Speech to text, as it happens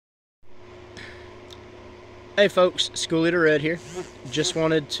Hey folks, Skoolie Red here. Just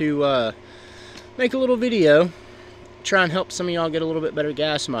wanted to make a little video, try and help some of y'all get a little bit better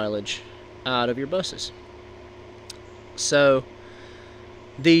gas mileage out of your buses. So,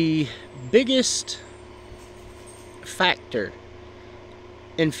 the biggest factor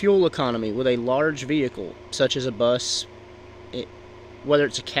in fuel economy with a large vehicle, such as a bus, whether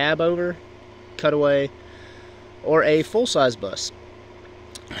it's a cab over, cutaway, or a full-size bus,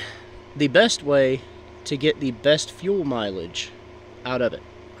 the best way to get the best fuel mileage out of it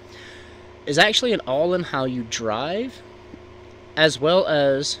is actually an all in how you drive, as well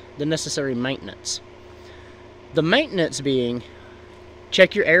as the necessary maintenance. The maintenance being,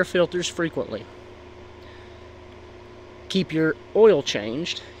 check your air filters frequently, keep your oil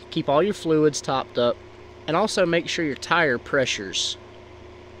changed, keep all your fluids topped up, and also make sure your tire pressures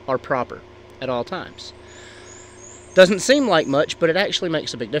are proper at all times. Doesn't seem like much, but it actually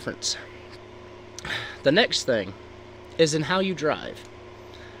makes a big difference. The next thing is in how you drive.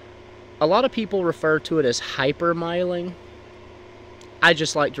 A lot of people refer to it as hyper-miling. I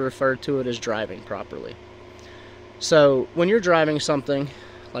just like to refer to it as driving properly. So, when you're driving something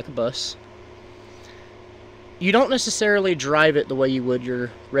like a bus, you don't necessarily drive it the way you would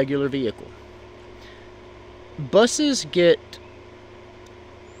your regular vehicle. Buses get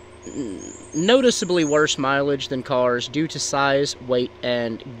noticeably worse mileage than cars due to size, weight,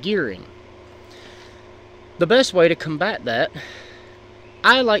 and gearing. The best way to combat that,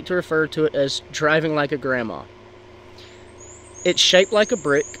 I like to refer to it as driving like a grandma. It's shaped like a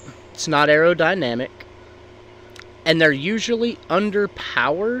brick, it's not aerodynamic, and they're usually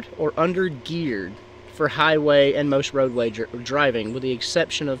underpowered or undergeared for highway and most roadway driving, with the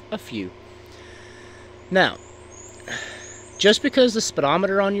exception of a few. Now, just because the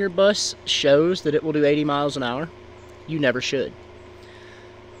speedometer on your bus shows that it will do 80 miles an hour, you never should.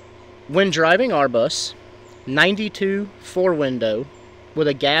 When driving our bus, 92 4-window with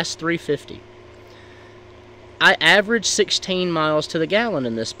a gas 350. I average 16 miles to the gallon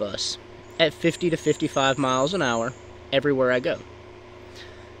in this bus at 50 to 55 miles an hour everywhere I go.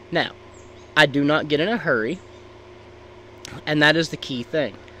 Now, I do not get in a hurry, and that is the key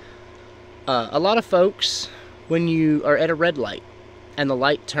thing. A lot of folks, when you are at a red light and the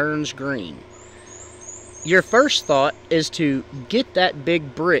light turns green, your first thought is to get that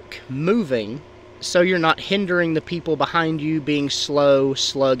big brick moving so you're not hindering the people behind you, being slow,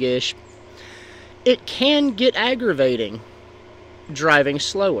 sluggish. It can get aggravating driving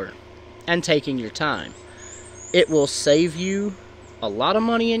slower and taking your time. It will save you a lot of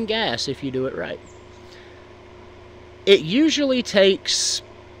money in gas if you do it right. It usually takes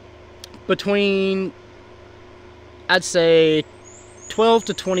between, I'd say, 12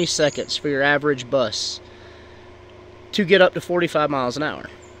 to 20 seconds for your average bus to get up to 45 miles an hour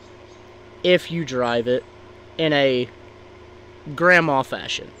if you drive it in a grandma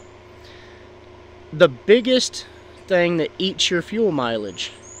fashion. The biggest thing that eats your fuel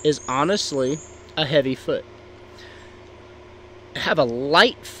mileage is honestly a heavy foot. Have a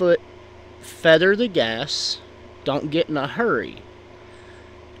light foot, feather the gas, don't get in a hurry,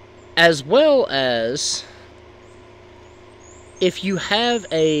 as well as if you have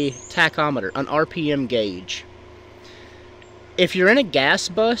a tachometer, an RPM gauge. If you're in a gas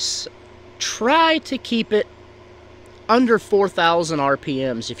bus, try to keep it under 4,000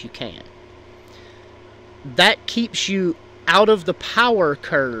 RPMs if you can. That keeps you out of the power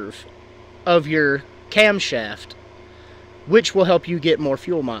curve of your camshaft, which will help you get more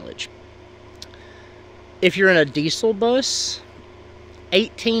fuel mileage. If you're in a diesel bus,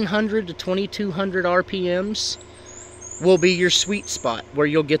 1,800 to 2,200 RPMs will be your sweet spot where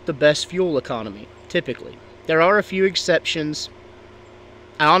you'll get the best fuel economy, typically. There are a few exceptions.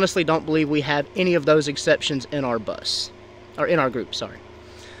 I honestly don't believe we have any of those exceptions in our bus, or in our group, sorry.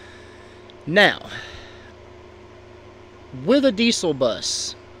 Now, with a diesel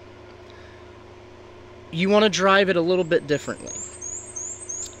bus, you want to drive it a little bit differently.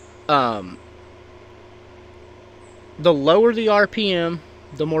 The lower the RPM,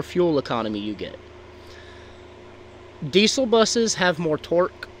 the more fuel economy you get. Diesel buses have more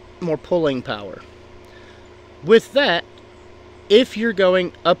torque, more pulling power. With that, if you're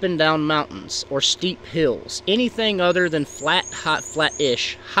going up and down mountains or steep hills, anything other than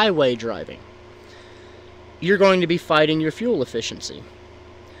flat-ish highway driving, you're going to be fighting your fuel efficiency.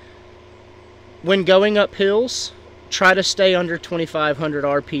 When going up hills, try to stay under 2,500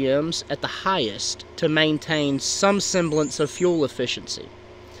 RPMs at the highest to maintain some semblance of fuel efficiency.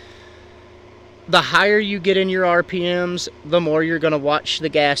 The higher you get in your RPMs, the more you're going to watch the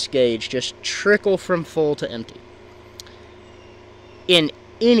gas gauge just trickle from full to empty in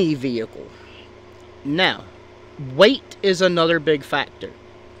any vehicle. Now, Weight is another big factor.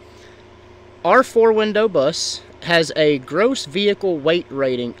 Our 4-window bus has a gross vehicle weight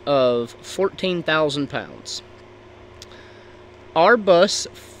rating of 14,000 pounds. Our bus,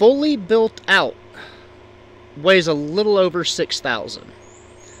 fully built out, weighs a little over 6,000.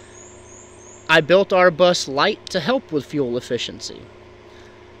 I built our bus light to help with fuel efficiency.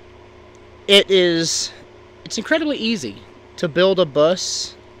 It's incredibly easy to build a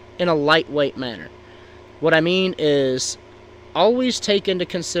bus in a lightweight manner. What I mean is, always take into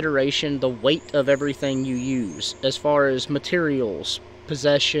consideration the weight of everything you use, as far as materials,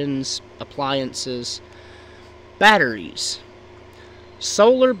 possessions, appliances, batteries.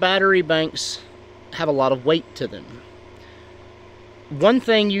 Solar battery banks have a lot of weight to them. One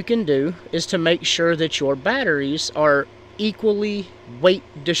thing you can do is to make sure that your batteries are equally weight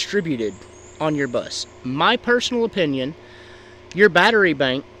distributed on your bus. My personal opinion, your battery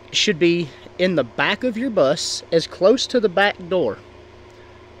bank should be in the back of your bus, as close to the back door,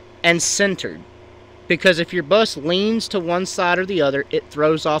 and centered. Because if your bus leans to one side or the other, it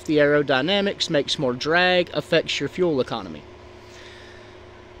throws off the aerodynamics, makes more drag, affects your fuel economy.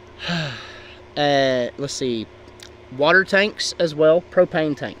 Let's see. Water tanks as well,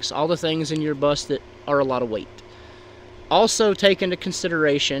 propane tanks, all the things in your bus that are a lot of weight. Also take into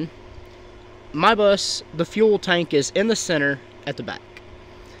consideration, my bus, the fuel tank is in the center at the back.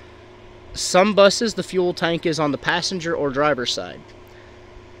 Some buses, the fuel tank is on the passenger or driver's side.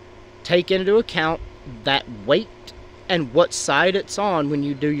 Take into account that weight and what side it's on when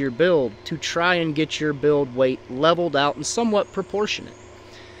you do your build to try and get your build weight leveled out and somewhat proportionate.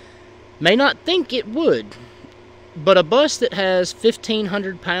 May not think it would, but a bus that has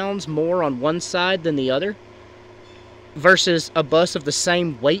 1,500 pounds more on one side than the other versus a bus of the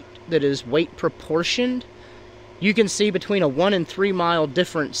same weight that is weight proportioned, you can see between a 1 and 3 mile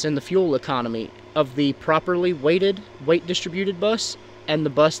difference in the fuel economy of the properly weighted, weight distributed bus and the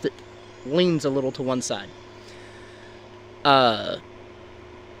bus that leans a little to one side. Trying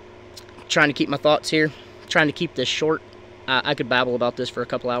to keep my thoughts here, trying to keep this short. I could babble about this for a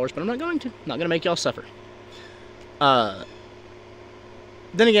couple hours, but I'm not going to. I'm not going to make y'all suffer. Then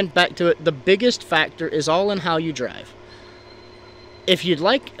again, back to it, the biggest factor is all in how you drive. If you'd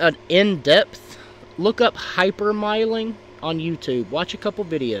like an in-depth, look up hypermiling on YouTube. Watch a couple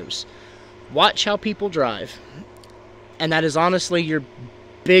videos. Watch how people drive. And that is honestly your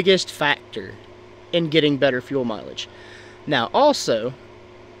biggest factor in getting better fuel mileage. Now, also,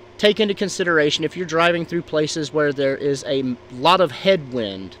 take into consideration if you're driving through places where there is a lot of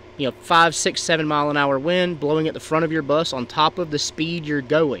headwind, 5, 6, 7 mile an hour wind blowing at the front of your bus on top of the speed you're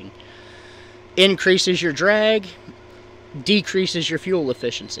going, increases your drag, decreases your fuel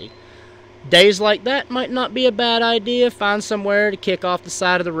efficiency. Days like that might not be a bad idea. Find somewhere to kick off the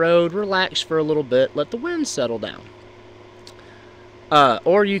side of the road, relax for a little bit, let the wind settle down.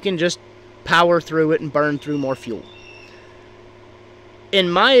 Or you can just power through it and burn through more fuel. In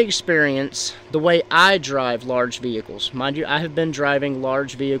my experience, the way I drive large vehicles, mind you, I have been driving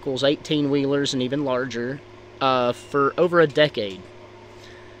large vehicles, 18-wheelers and even larger, for over a decade.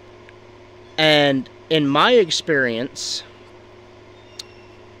 And in my experience,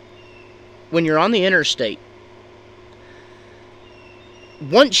 when you're on the interstate,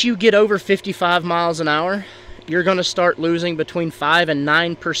 once you get over 55 miles an hour, you're going to start losing between 5 and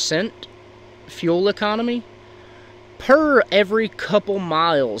 9% fuel economy per every couple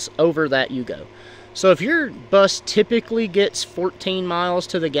miles over that you go. So if your bus typically gets 14 miles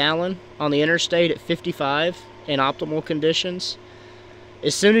to the gallon on the interstate at 55 in optimal conditions,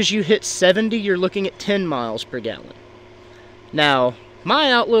 as soon as you hit 70, you're looking at 10 miles per gallon. Now,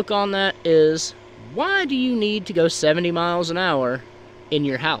 my outlook on that is, why do you need to go 70 miles an hour in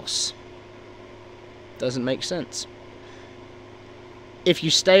your house? Doesn't make sense. If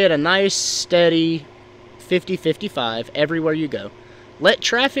you stay at a nice, steady 50-55 everywhere you go, let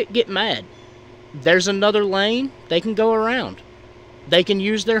traffic get mad. There's another lane, they can go around. They can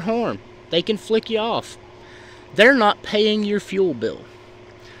use their horn. They can flick you off. They're not paying your fuel bill.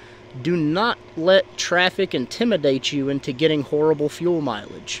 Do not let traffic intimidate you into getting horrible fuel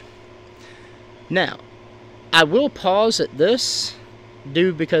mileage. Now, I will pause at this,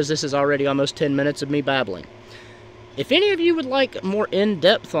 because this is already almost 10 minutes of me babbling. If any of you would like more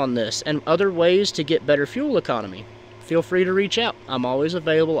in-depth on this and other ways to get better fuel economy, feel free to reach out. I'm always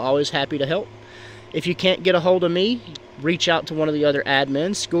available, always happy to help. If you can't get a hold of me, reach out to one of the other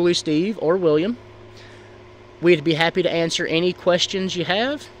admins, Skoolie Steve or William. We'd be happy to answer any questions you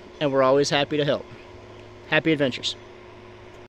have, and we're always happy to help. Happy adventures.